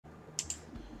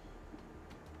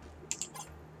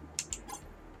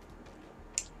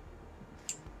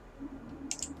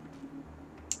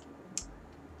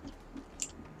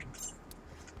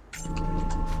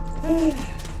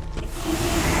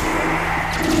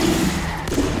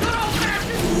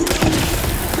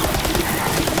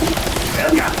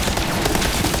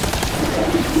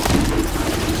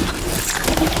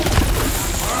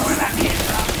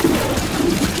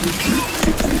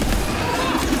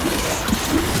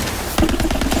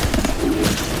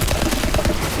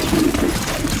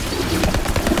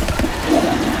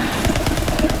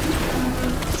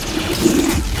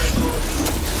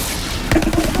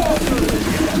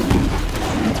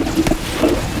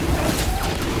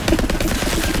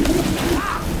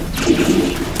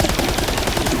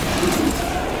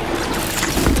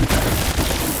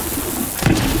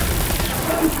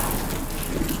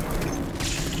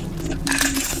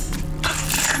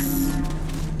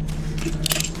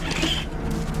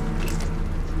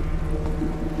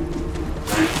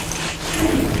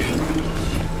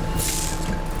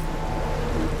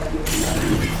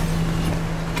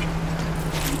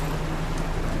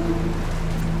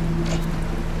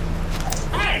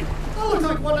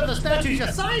like one of the statues your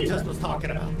scientist was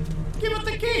talking about. Give it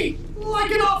the key,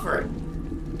 like an offer.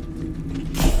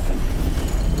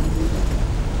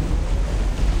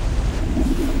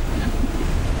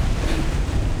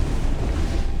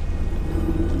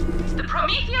 The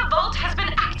Promethea Vault has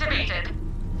been activated.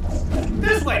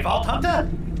 This way, Vault Hunter.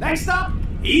 Next up,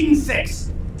 Eden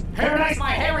 6. Paradise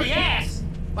my hairy ass,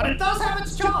 but it does have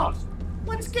its charms.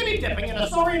 Went skinny dipping in a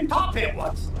saurian tar pit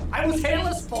once. I was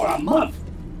hairless for a month.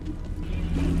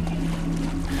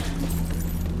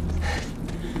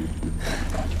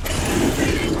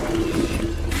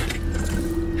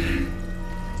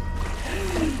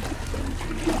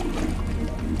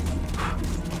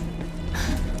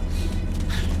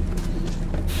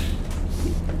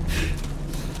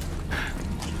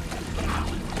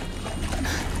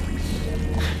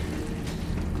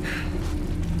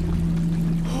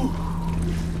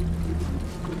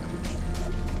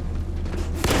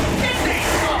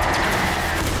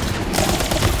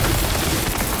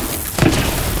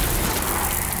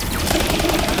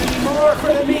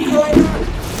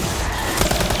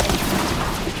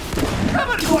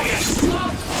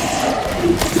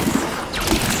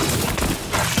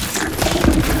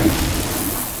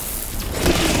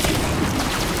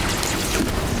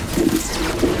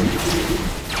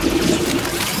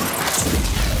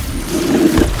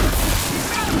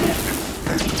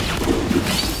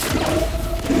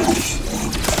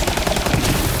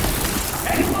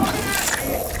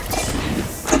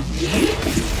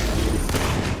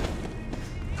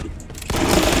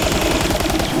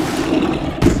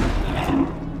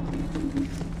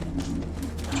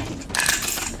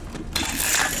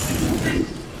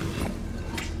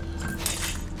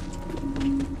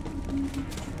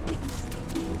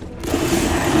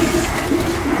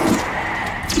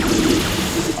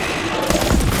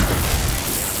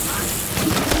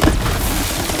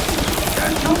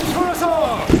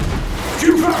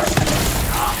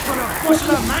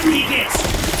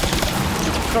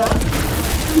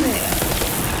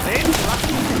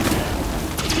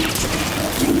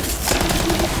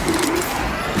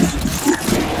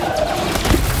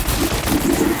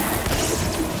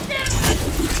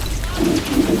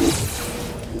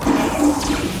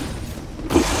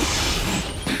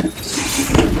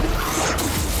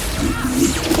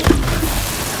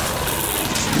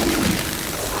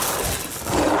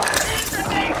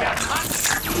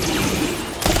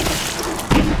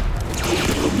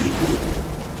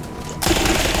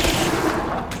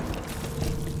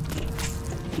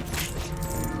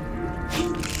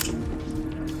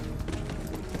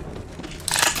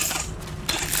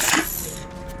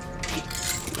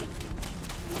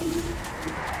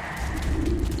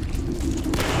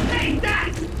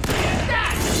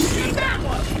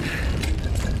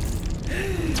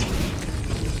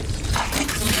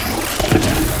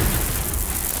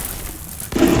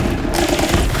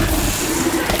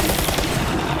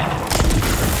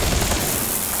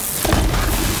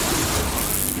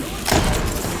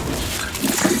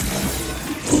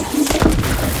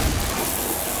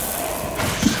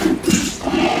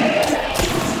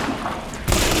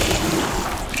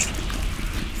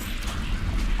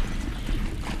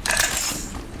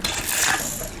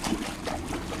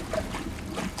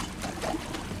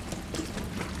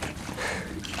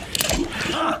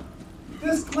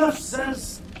 This glyph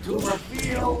says to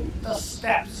reveal the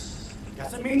steps.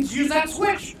 Guess it means use that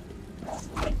switch.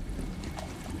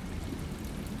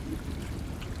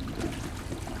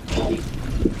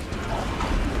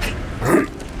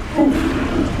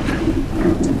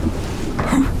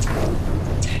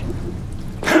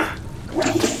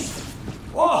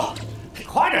 Whoa,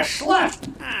 quite a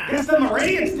schlep. Guess the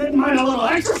Meridians didn't mind a little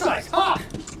exercise, huh?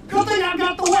 Good thing I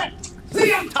got the whip. See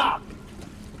you up top.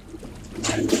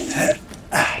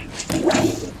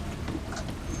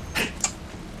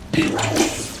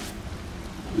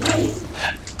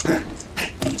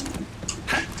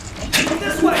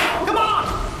 This way! Come on!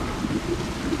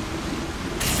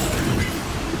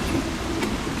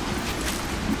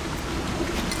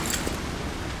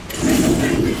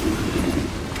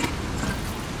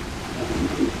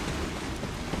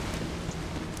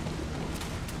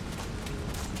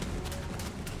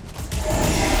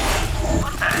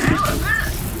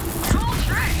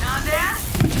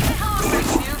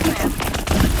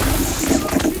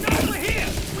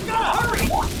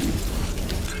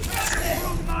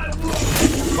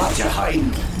 Watch your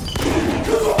hiding.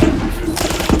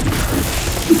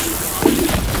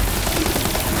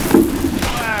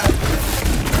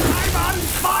 I'm on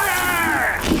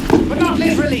fire! But not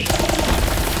literally.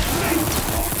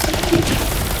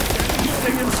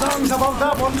 Singing songs about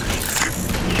that one.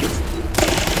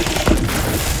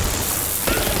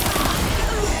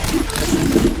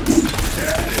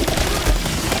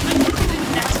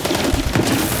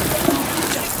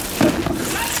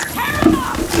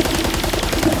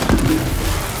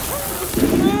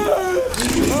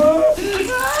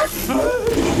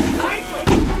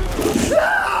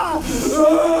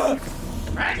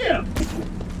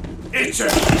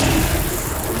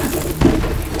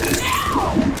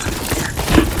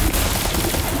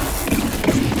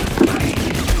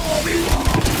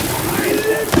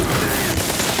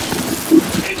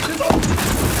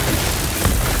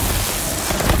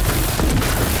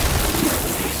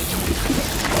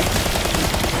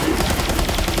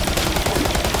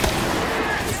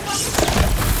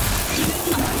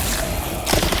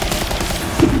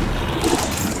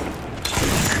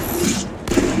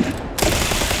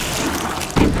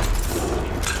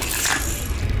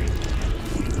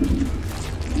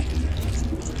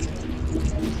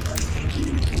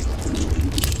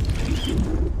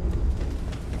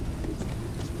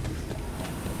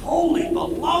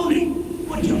 Baloney!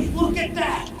 Would you look at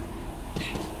that?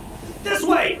 This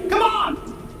way! Come on!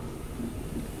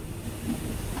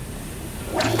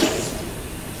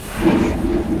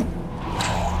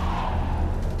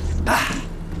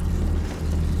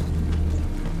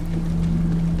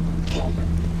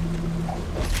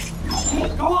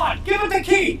 Go on, give it the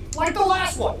key, like the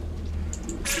last one.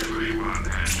 Everyone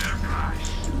has their price.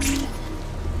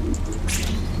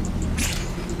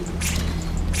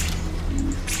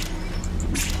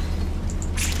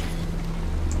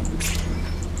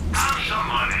 Have some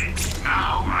money.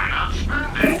 Now why not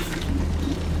spend it?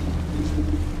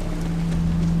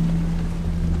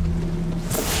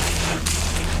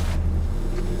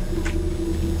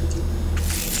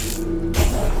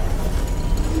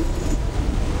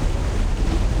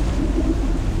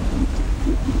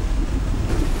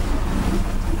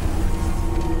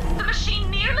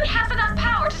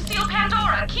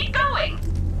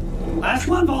 Last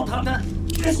one, Vault Hunter.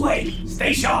 This way.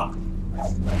 Stay sharp.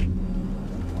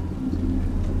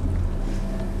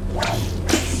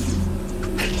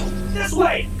 This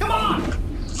way. Come on.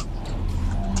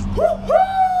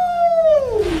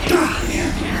 Woo-hoo!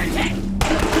 Heretic.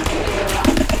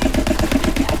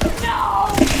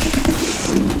 No!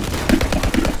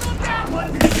 That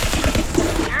one.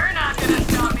 You're not gonna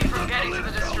stop me from getting to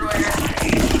the destroyer.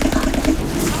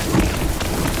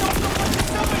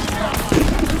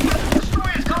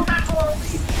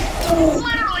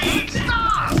 Literally eat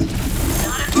stars!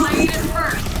 Not if I eat it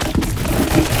first.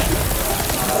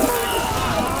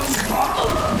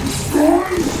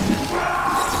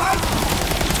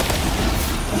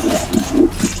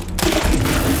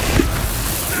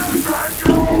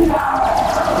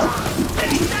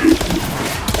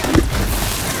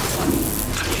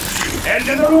 End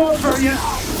of the road for you.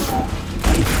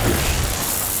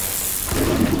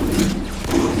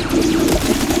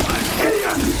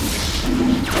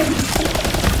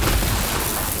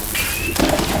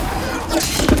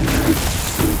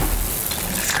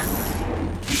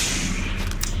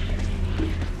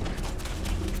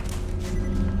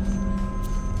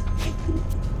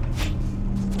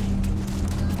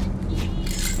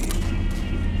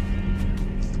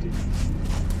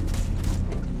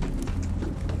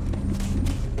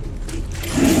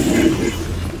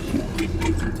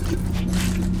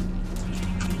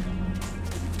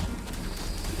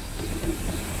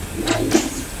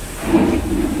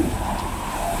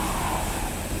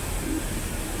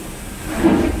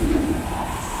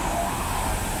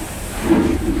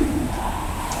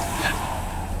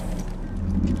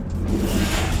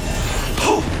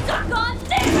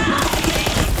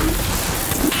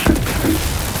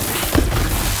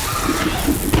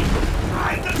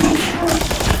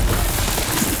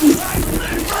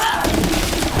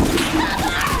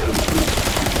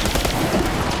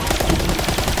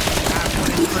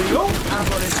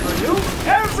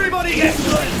 Everybody gets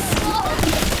good!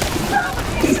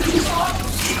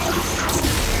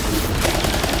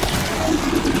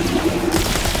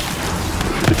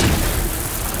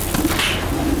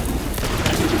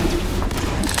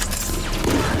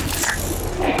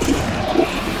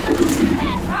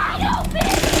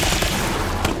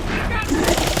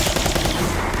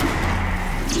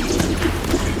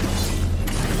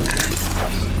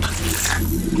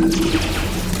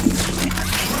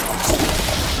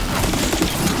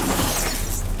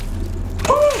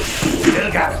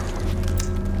 Still got it.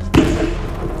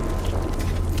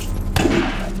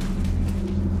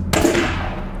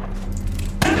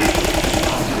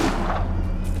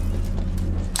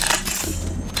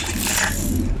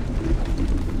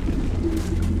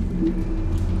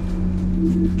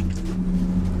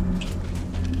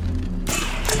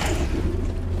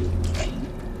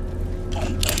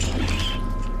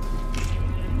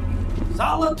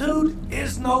 Solitude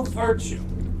is no virtue.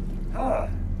 Huh.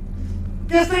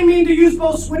 Guess they mean to use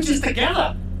both switches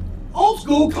together. Old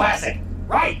school classic.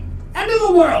 Right. End of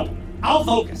the world. I'll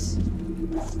focus.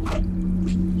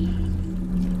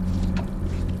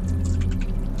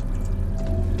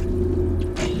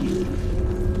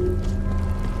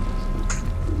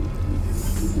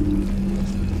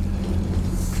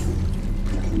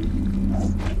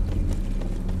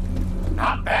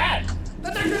 Not bad. The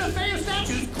decorative Fey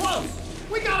statue's close.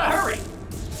 We gotta hurry.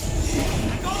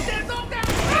 Go there, go there.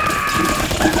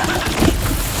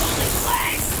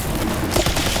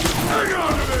 Hang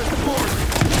on to this board!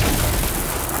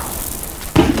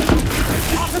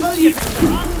 Possible you can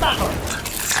run battle.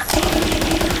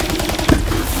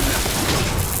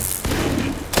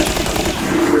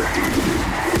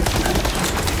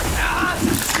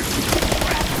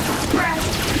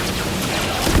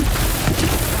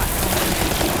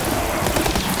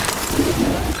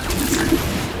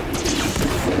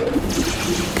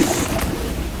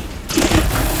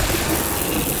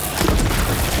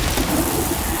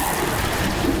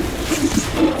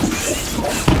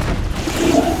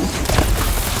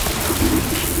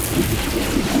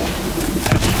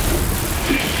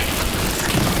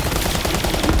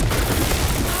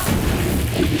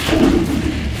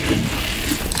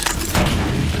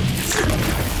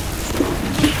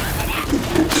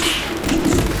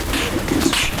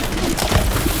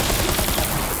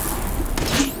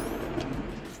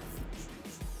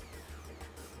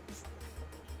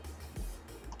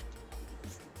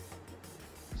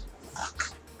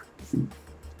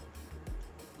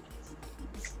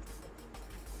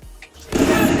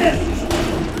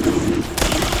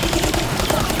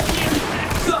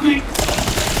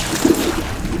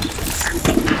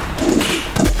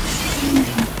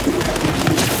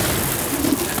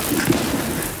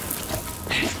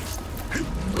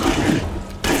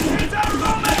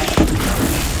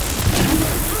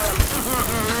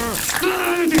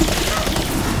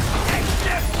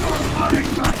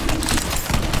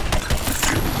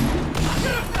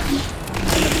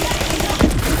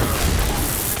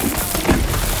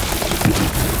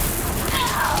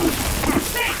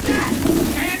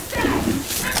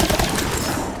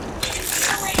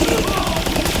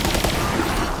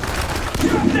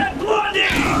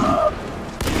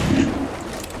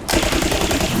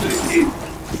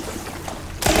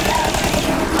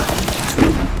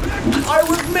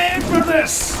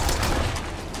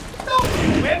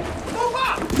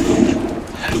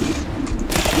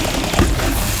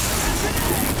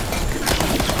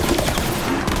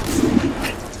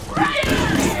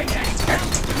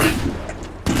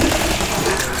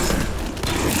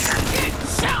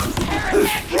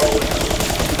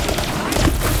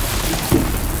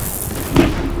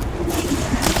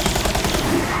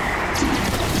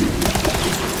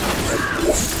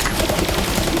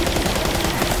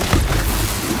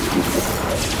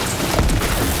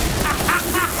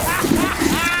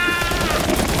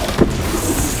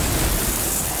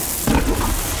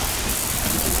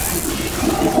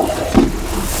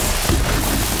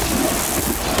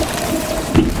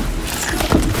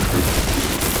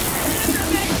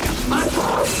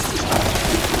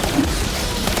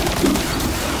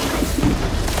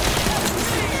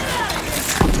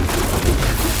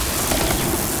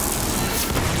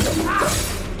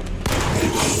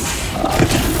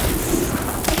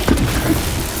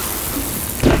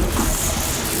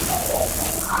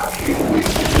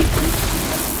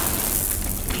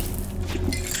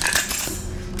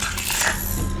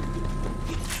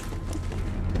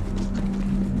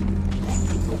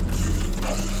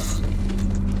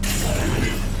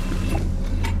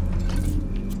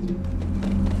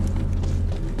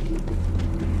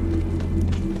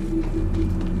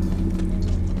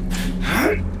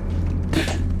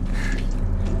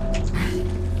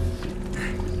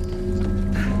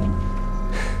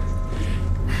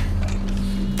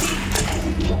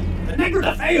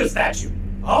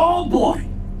 Oh boy!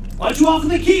 Once you offer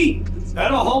the key,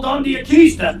 better hold on to your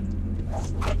keister.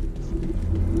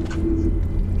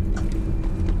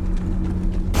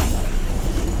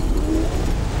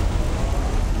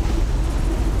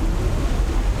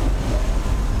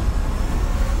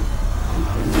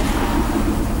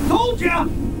 Told ya!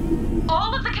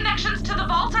 All of the connections to the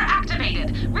vault are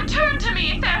activated. Return to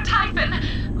me, fair Typhon.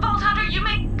 Vault Hunter, you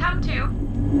may come too.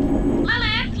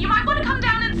 Lilith, you might want to come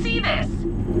down and see this.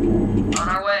 On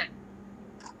our way.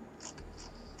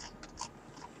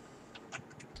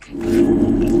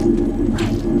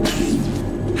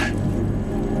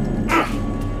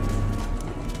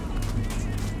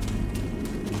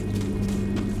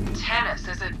 Tannis,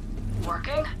 is it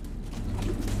working?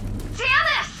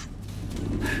 Tannis!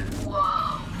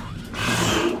 Whoa.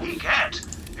 He can't.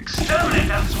 Exterminate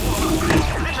that swarm of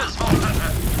critters, Vault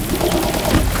Hunter.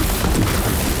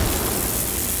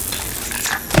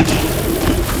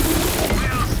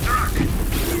 Well struck.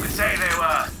 You could say they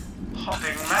were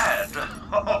hopping mad.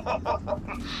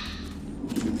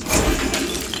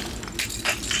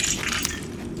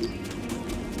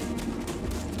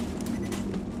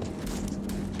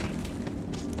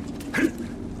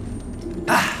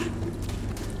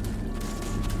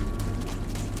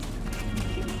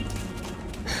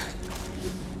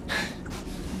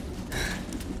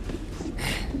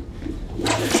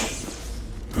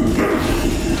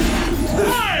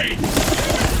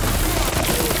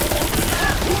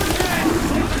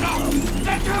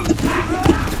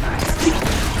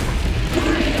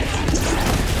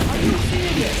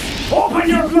 Open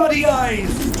your bloody eyes!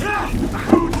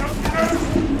 Who took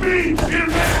me in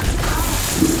there?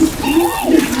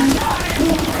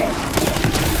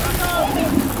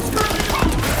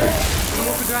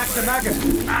 Open to act the maggot.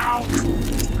 Ow!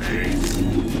 Please.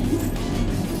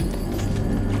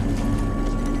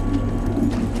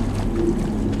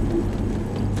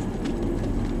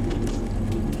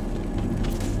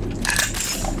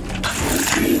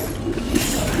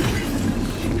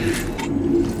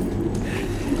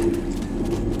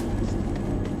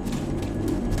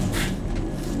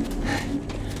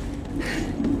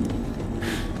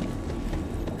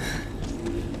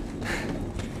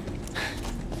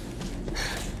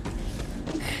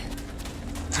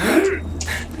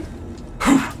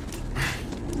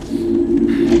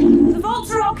 The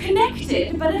vaults are all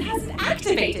connected, but it hasn't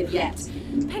activated yet.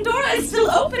 Pandora is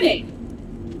still opening.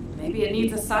 Maybe it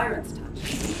needs a siren's touch.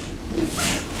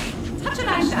 Touch it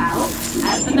I shall.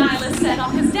 As the nihilist said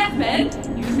on his deathbed,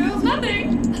 you feels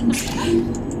nothing.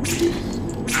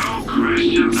 No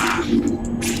questions asked.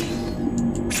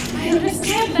 I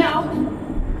understand now.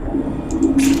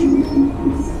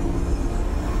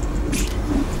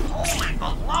 Holy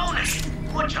baloney!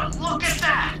 Would you look at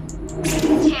that?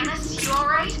 Tannis, you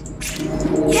alright?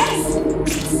 Yes!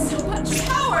 So much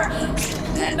power!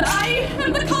 And I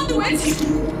am the conduit!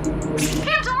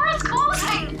 Pandora's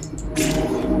closing!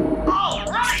 All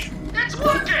right! It's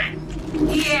working!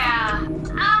 Yeah,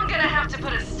 I'm gonna have to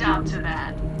put a stop to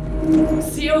that.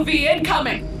 COV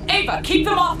incoming! Ava, keep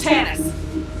them off Tannis!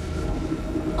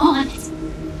 On it.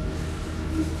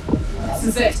 This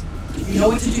is it. You know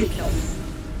what to do, Kill.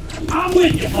 I'm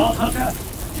with you, Vault Hunter.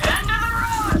 End of the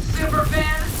road,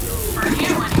 Superfan. For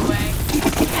you, anyway.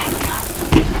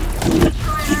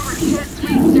 Troy and I were kids. We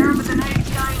stare up at the night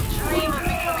sky and dream of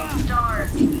becoming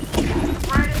stars.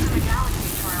 Right into the galaxy,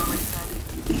 Troy always said.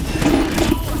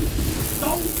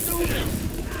 Don't do this.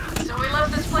 So we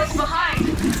left this place behind.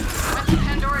 Went to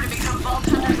Pandora to become Vault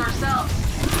Hunters ourselves.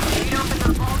 We'd open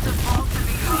the vault of vaults and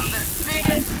become the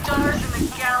biggest stars in the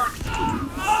galaxy.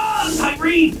 Ah,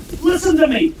 Tyreen, listen to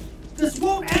me. This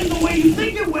won't end the way you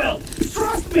think it will.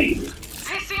 Trust me.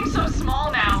 They seem so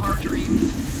small now, our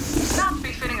dreams. Not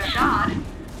befitting a god.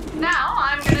 Now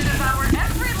I'm gonna devour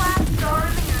every last star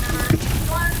in the universe,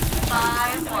 one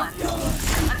by one.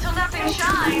 Until nothing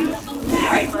shines.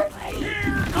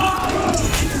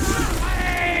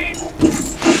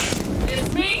 It's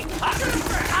me?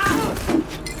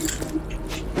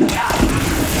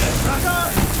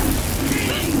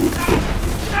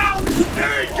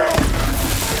 There you go!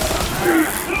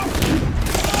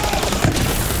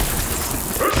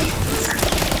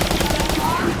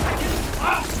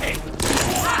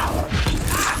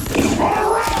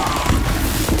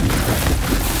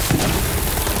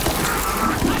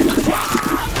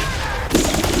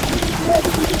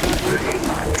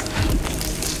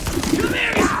 Come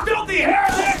here, you filthy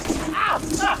heretic!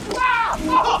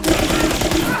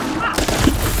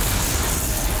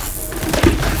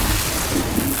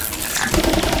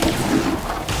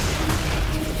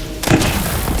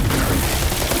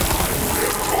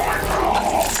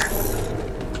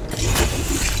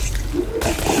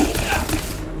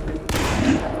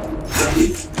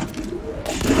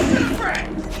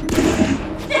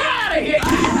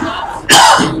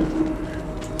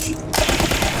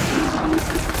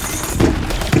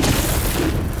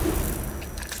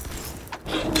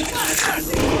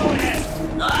 mercy, bonus!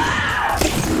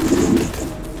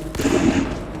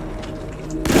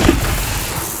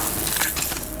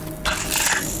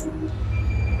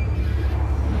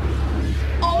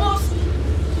 Almost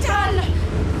done.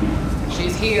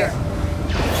 She's here.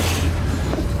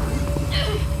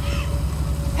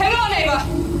 Hang on, Ava.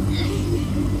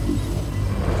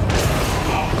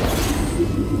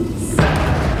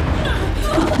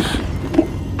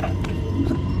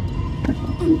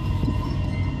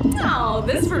 Oh,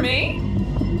 this for me?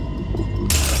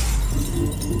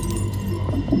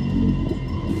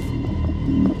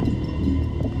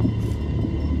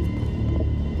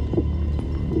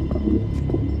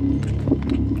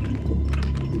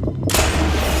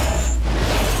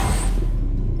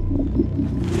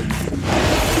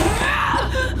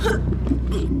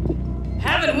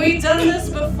 Haven't we done this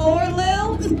before,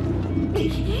 Lil?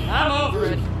 I'm over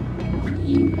it.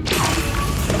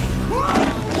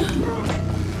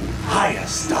 Hiya,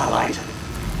 Starlight.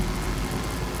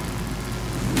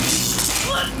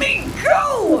 Let me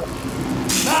go!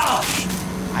 Now,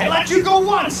 I let you go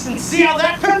once and see how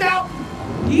that turned out?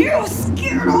 You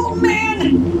scared old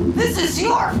man! This is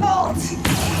your fault!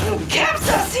 You kept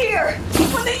us here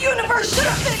when the universe should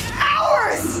have been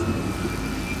ours!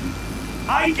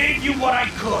 I gave you what I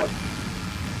could.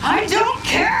 I don't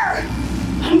care!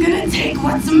 I'm gonna take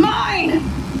what's mine!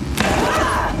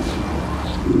 Ah!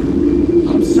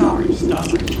 I'm sorry,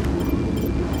 Starlight.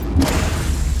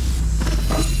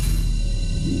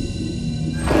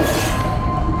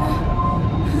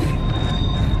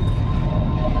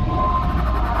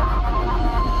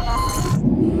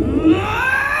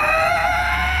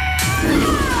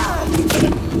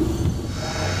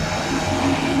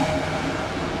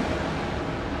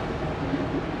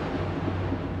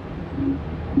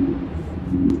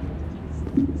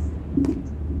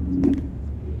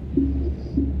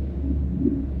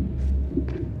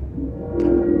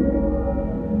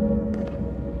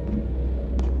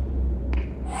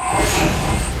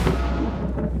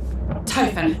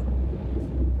 Typhon.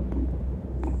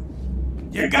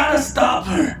 You gotta stop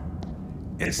her.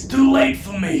 It's too late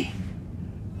for me.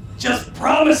 Just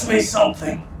promise me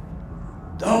something.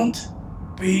 Don't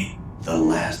be the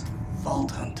last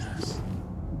Vault Hunters.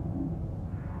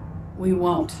 We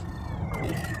won't.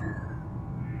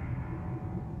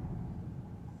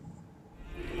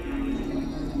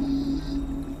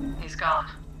 He's gone.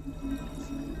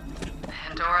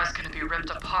 Pandora's gonna be ripped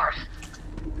apart.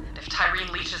 And if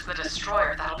Tyreen leashes the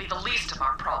Destroyer, that'll be the least of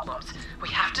our problems. We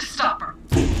have to stop her.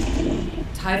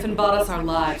 Typhon bought us our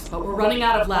lives, but we're running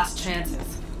out of last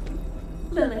chances.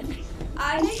 Lilith,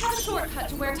 I may have a shortcut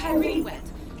to where Tyreen went.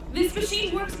 This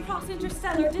machine works across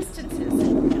interstellar distances.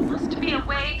 There must be a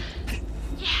way.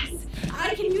 Yes,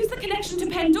 I can use the connection to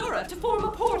Pandora to form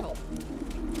a portal.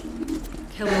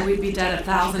 Killer, we'd be dead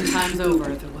 1,000 times over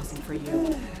if it wasn't for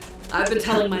you. I've been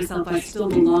telling myself I still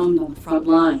belonged on the front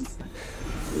lines, but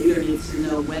the leader needs to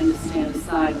know when to stand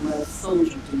aside and let a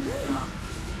soldier do the job.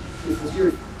 This is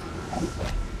your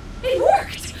fault. It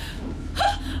worked!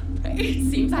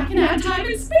 It seems I can add time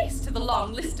and space to the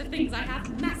long list of things I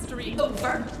have mastery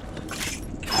over.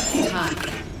 Time.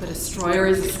 The Destroyer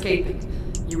is escaping.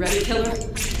 You ready, Killer?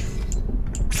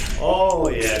 Oh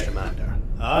yeah, Commander.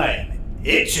 I'm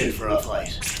itching for a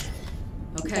fight.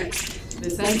 Okay.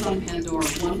 This ends on Pandora,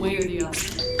 one way or the other.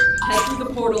 Head through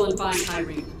the portal and find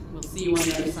Tyreen. We'll see you on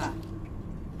the other side.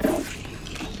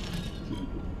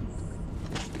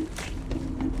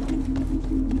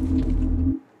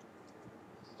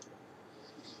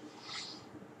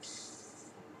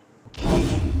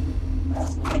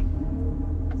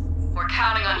 We're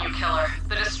counting on you, Killer.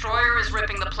 The Destroyer is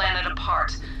ripping the planet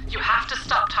apart. You have to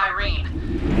stop Tyreen.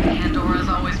 Pandora's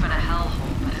always been a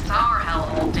hellhole, but it's our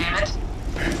hellhole, damn it.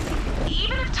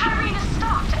 Even if Tyreen is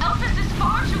stopped, Elphys is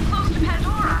far too close to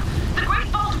Pandora. The Great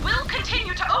Vault will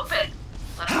continue to open.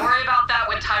 Let's worry about that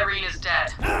when Tyreen is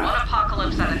dead. One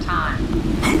apocalypse at a time.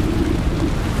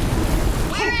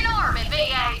 We're in orbit,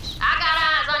 VH. I got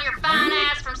eyes on your fine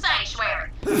ass from Sanctuary.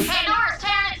 Pandora's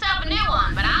tearing itself a new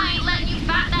one, but I ain't letting you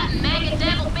fight that mega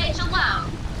devil bitch alone.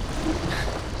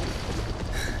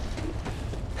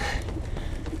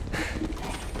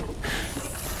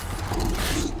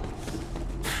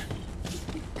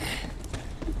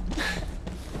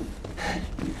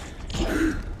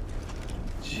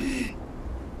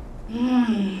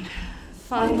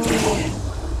 Finally.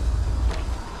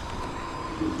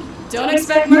 Don't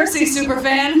expect mercy,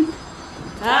 superfan.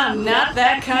 I'm not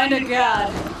that kind of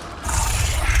god.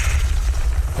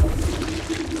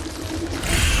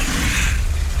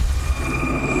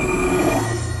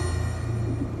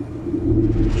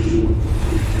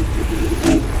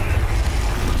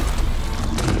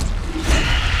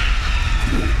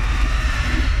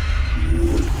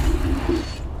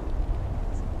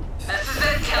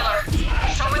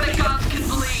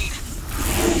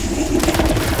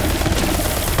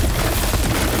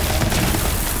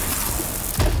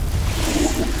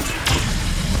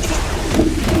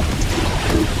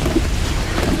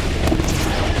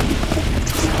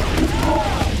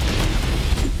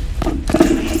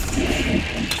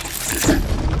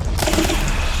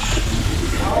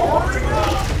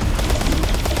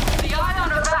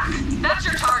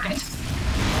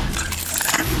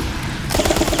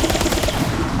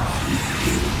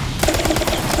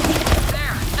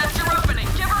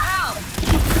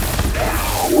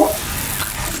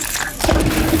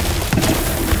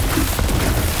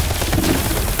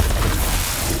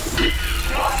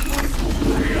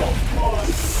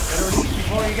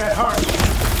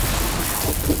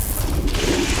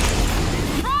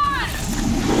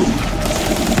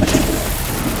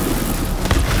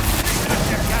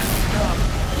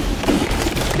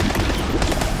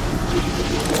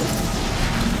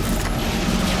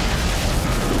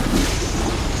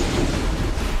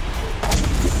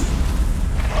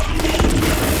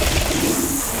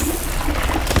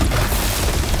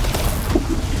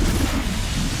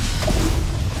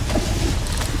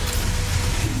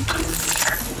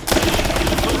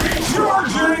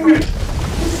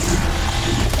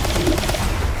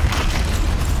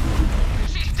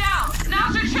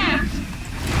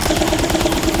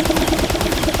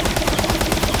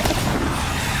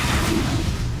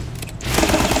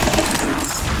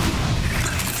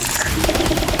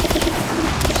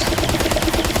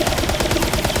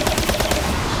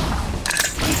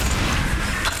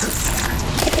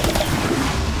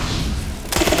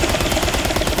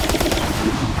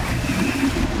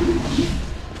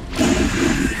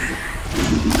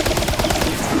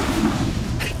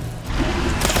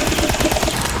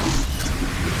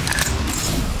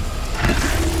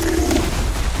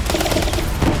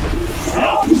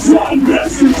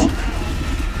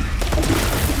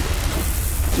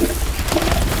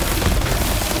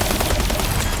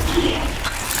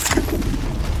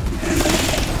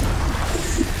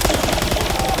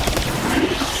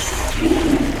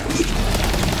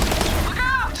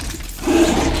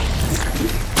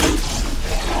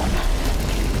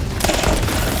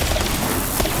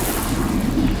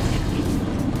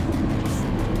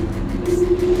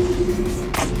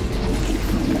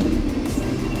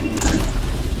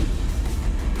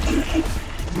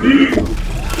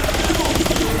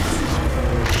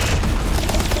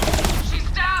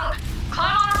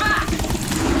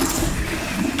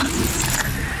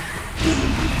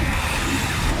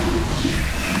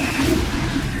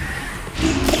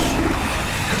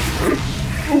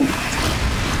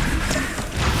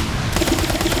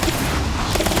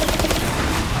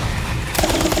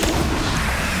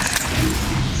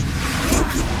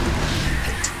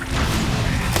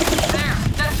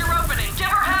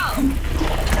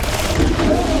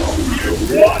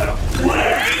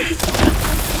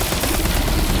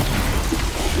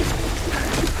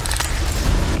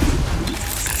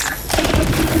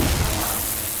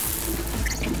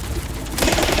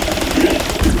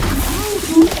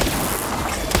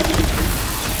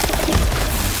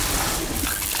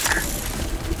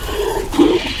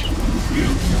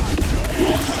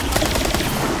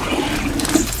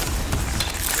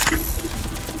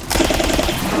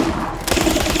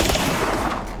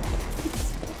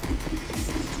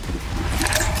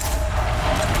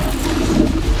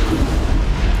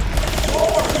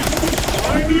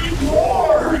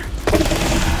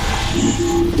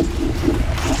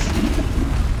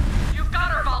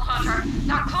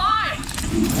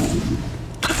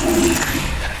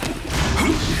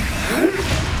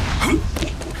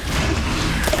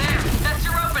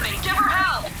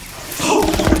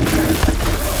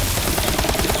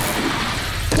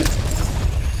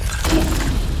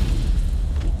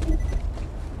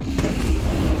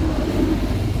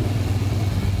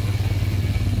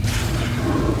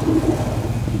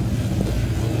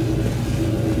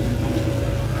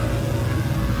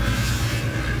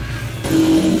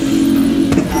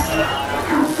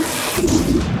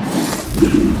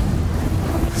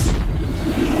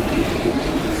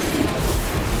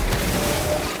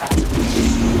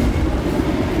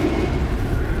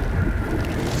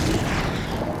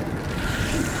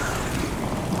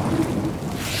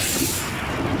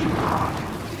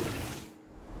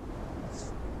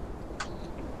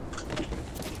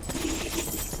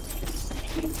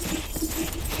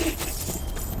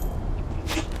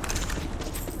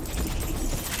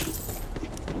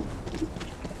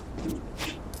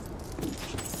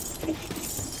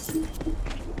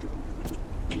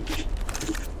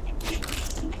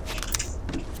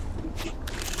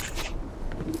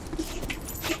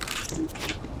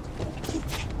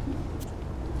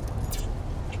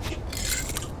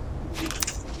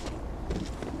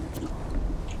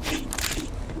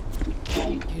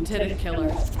 You did it,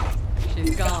 killer.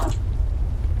 She's gone.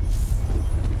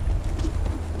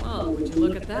 Well, would you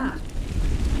look at that?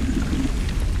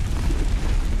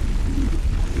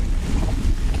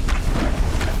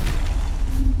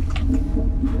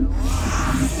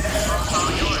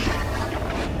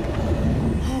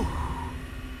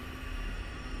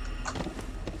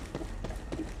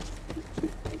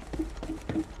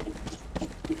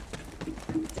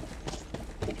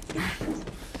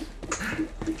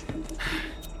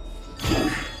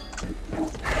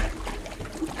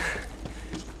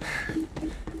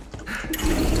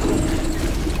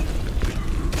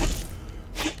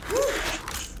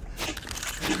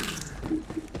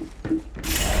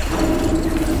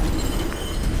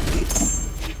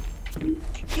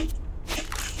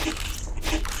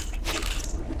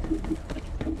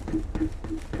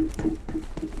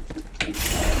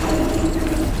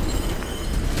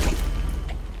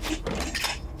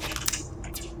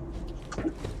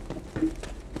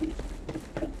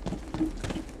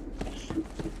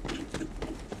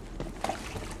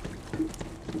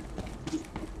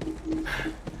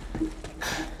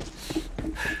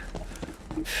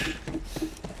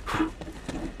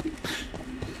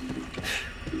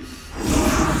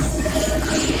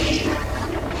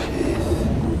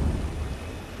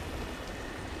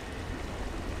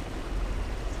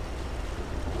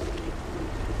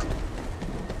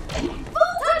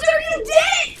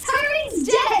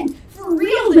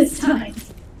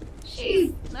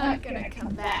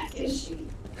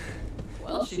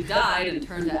 She died and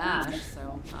turned to ash,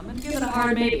 so I'm gonna give it a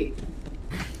hard maybe.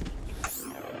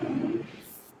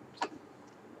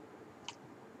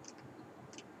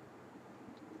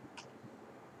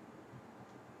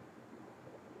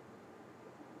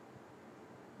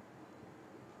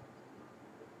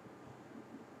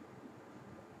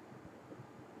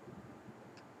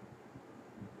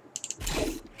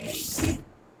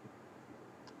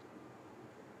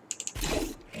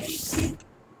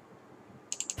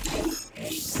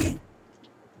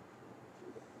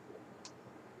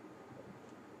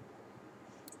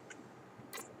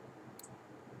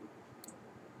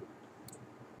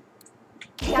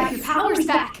 Got your powers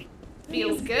back.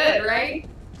 Feels good, right?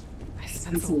 I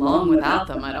spent so long without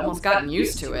them, I'd almost gotten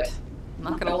used to it. I'm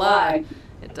not gonna lie,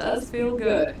 it does feel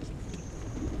good.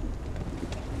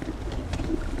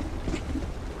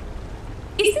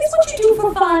 Is this what you do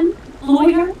for fun,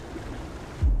 lawyer?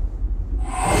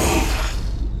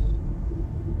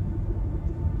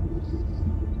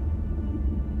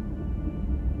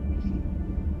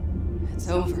 It's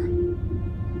over.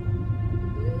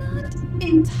 Not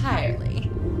entirely.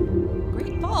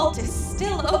 Great Vault is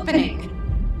still opening.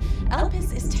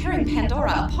 Elpis is tearing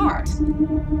Pandora apart.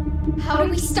 How do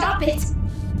we stop it?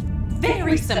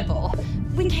 Very simple.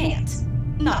 We can't.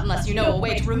 Not unless you know a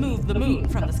way to remove the moon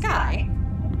from the sky.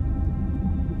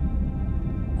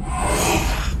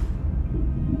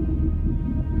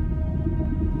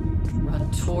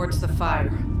 Run towards the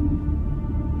fire.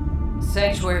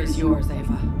 Sanctuary's yours,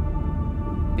 Ava.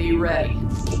 Be ready.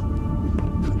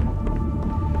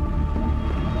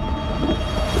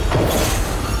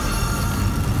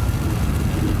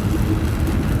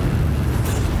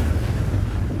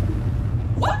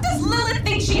 What does Lilith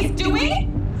think she's doing?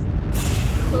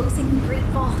 Closing the Great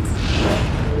Vault.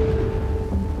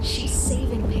 She's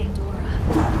saving Pandora.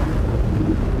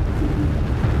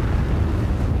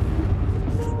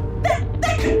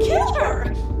 That could kill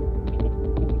her!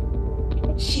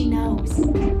 She knows.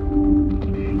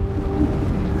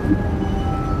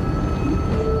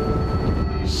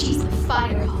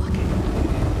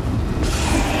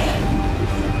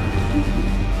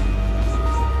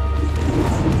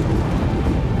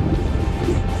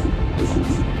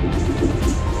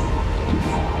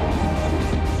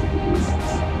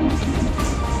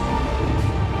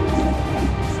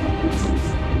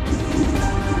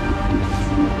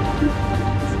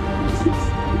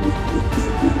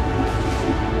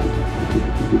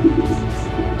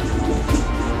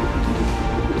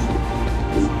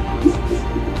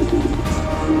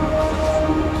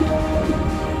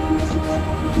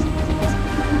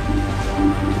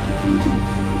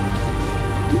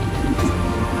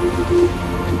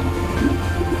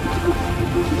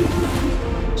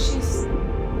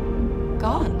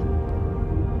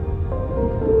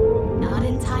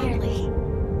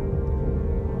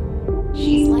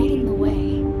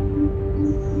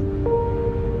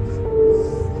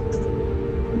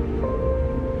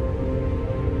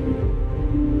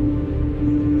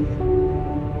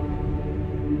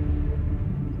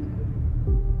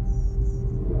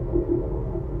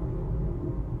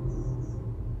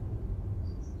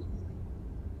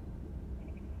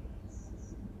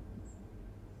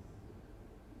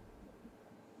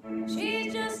 Cheers!